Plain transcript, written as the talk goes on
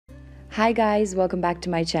Hi guys, welcome back to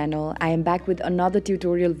my channel. I am back with another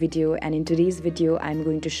tutorial video, and in today's video I'm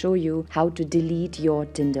going to show you how to delete your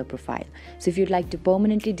Tinder profile. So if you'd like to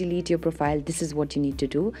permanently delete your profile, this is what you need to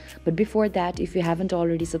do. But before that, if you haven't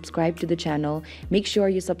already subscribed to the channel, make sure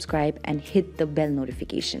you subscribe and hit the bell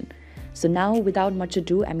notification. So now, without much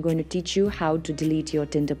ado, I'm going to teach you how to delete your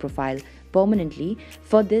Tinder profile permanently.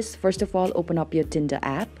 For this, first of all, open up your Tinder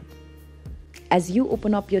app. As you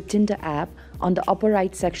open up your Tinder app, on the upper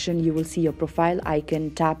right section, you will see your profile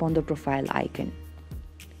icon. Tap on the profile icon.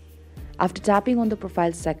 After tapping on the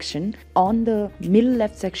profile section, on the middle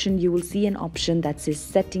left section, you will see an option that says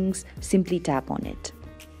Settings. Simply tap on it.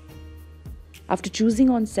 After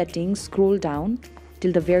choosing on Settings, scroll down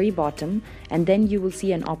till the very bottom, and then you will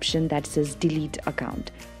see an option that says Delete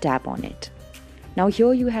Account. Tap on it. Now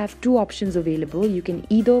here you have two options available. You can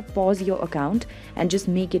either pause your account and just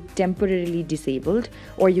make it temporarily disabled,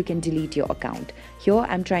 or you can delete your account. Here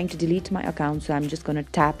I'm trying to delete my account, so I'm just going to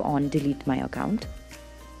tap on Delete My Account.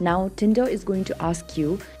 Now Tinder is going to ask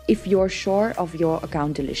you if you're sure of your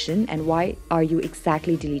account deletion and why are you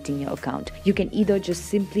exactly deleting your account. You can either just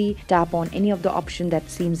simply tap on any of the option that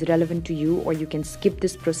seems relevant to you, or you can skip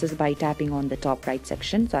this process by tapping on the top right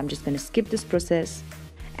section. So I'm just going to skip this process.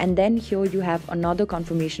 And then here you have another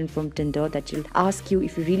confirmation from Tinder that will ask you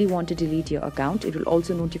if you really want to delete your account. It will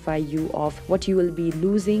also notify you of what you will be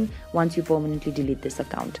losing once you permanently delete this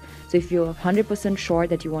account. So if you're 100% sure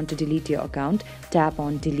that you want to delete your account, tap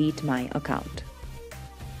on Delete My Account.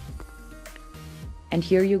 And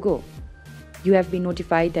here you go. You have been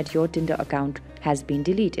notified that your Tinder account has been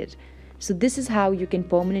deleted. So this is how you can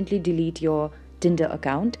permanently delete your Tinder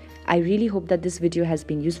account. I really hope that this video has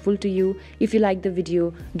been useful to you. If you like the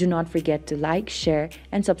video, do not forget to like, share,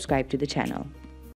 and subscribe to the channel.